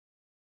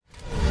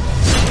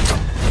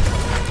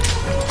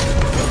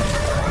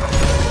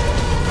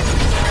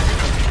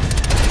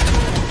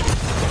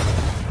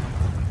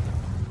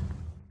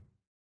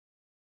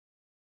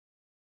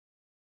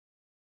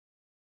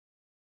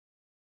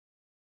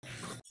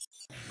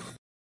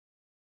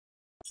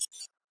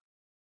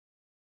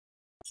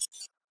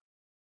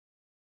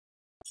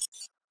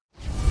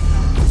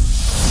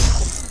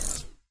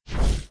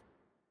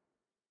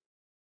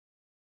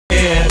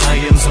I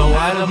am so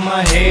out of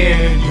my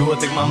head. You would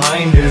think my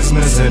mind is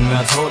missing.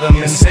 I told them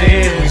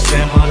instead we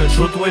stand by the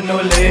truth with no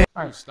lid.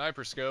 Alright,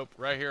 sniper scope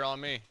right here on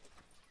me.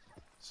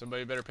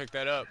 Somebody better pick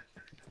that up.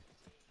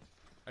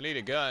 I need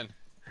a gun.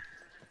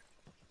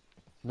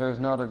 There's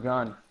not a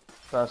gun.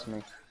 Trust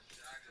me.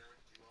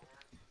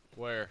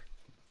 Where?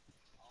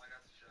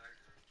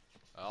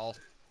 I'll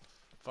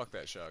fuck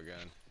that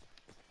shotgun.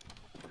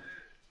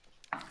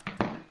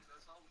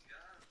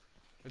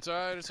 It's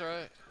alright, it's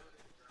alright.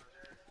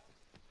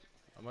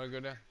 I'm gonna go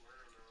down.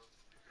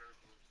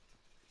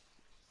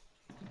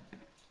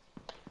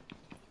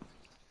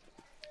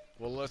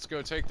 Well, let's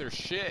go take their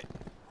shit.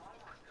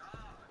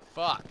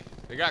 Fuck.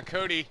 They got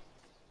Cody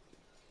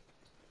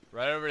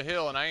right over the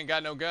hill, and I ain't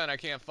got no gun. I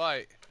can't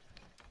fight.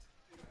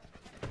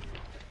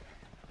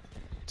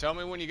 Tell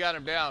me when you got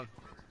him down.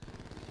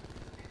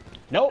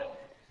 Nope.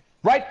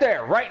 Right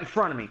there, right in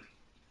front of me.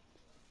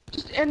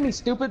 Just end me,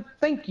 stupid.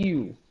 Thank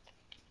you.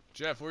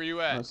 Jeff, where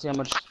you at? Let's see how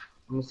much.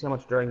 Let me see how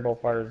much Dragon Ball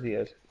Fighters he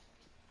is.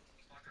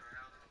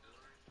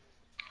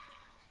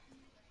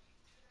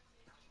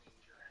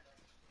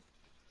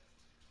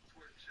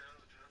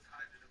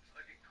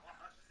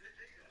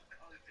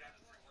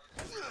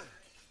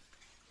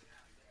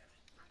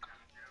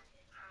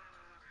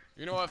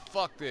 You know what?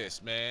 Fuck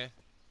this, man.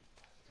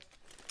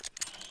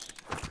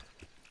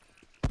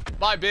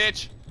 Bye,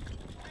 bitch.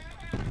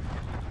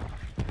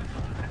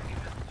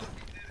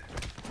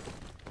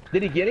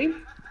 Did he get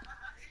him?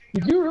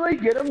 Did you really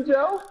get him,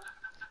 Joe?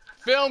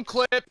 Film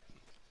clip.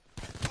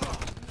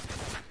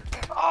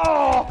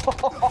 Oh!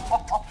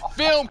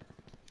 Film.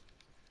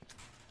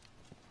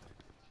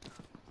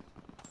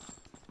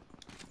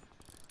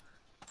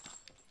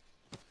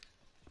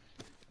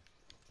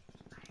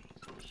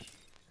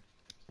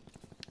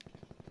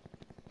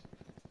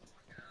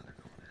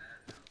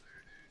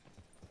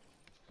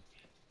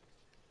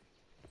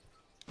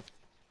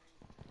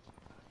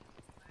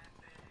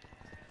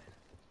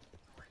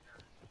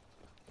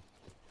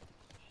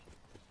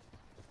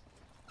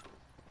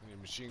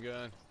 Machine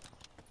gun.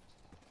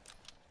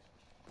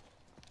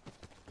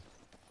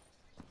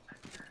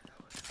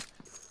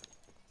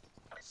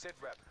 Sit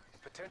rep.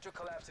 Potential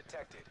collapse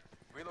detected.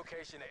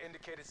 Relocation to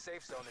indicated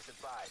safe zone is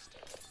advised.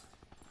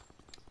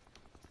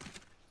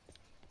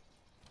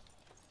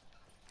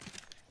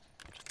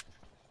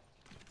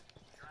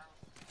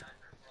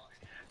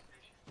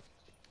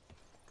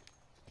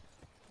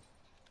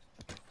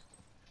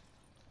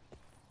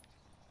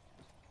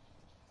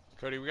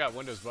 Cody, we got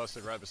windows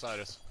busted right beside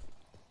us.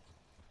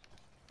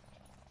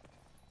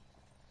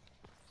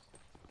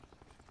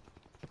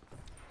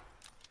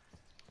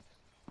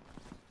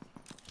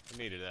 I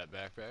needed that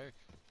backpack.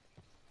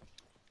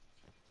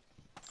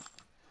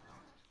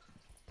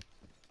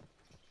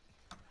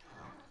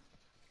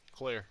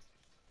 Clear.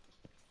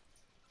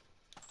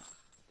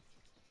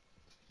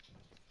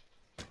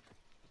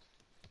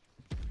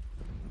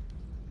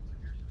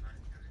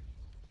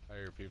 I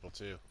hear people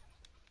too.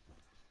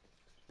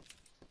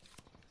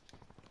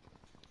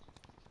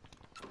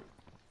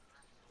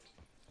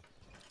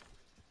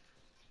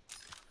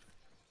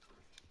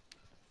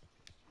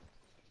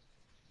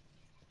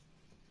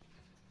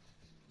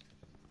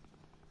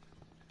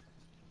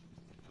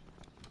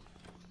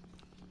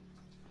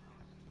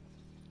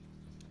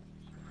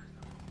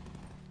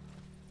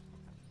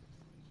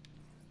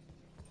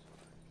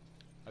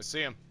 I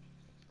see him.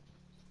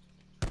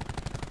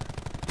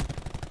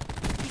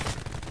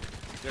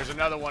 There's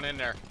another one in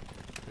there.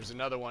 There's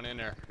another one in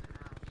there.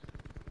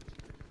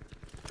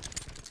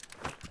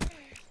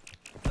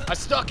 I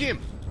stuck him!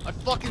 I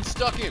fucking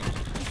stuck him!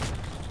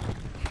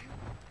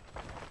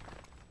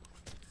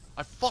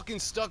 I fucking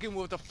stuck him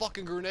with a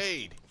fucking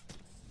grenade!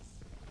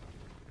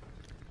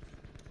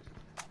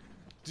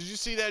 Did you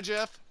see that,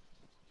 Jeff?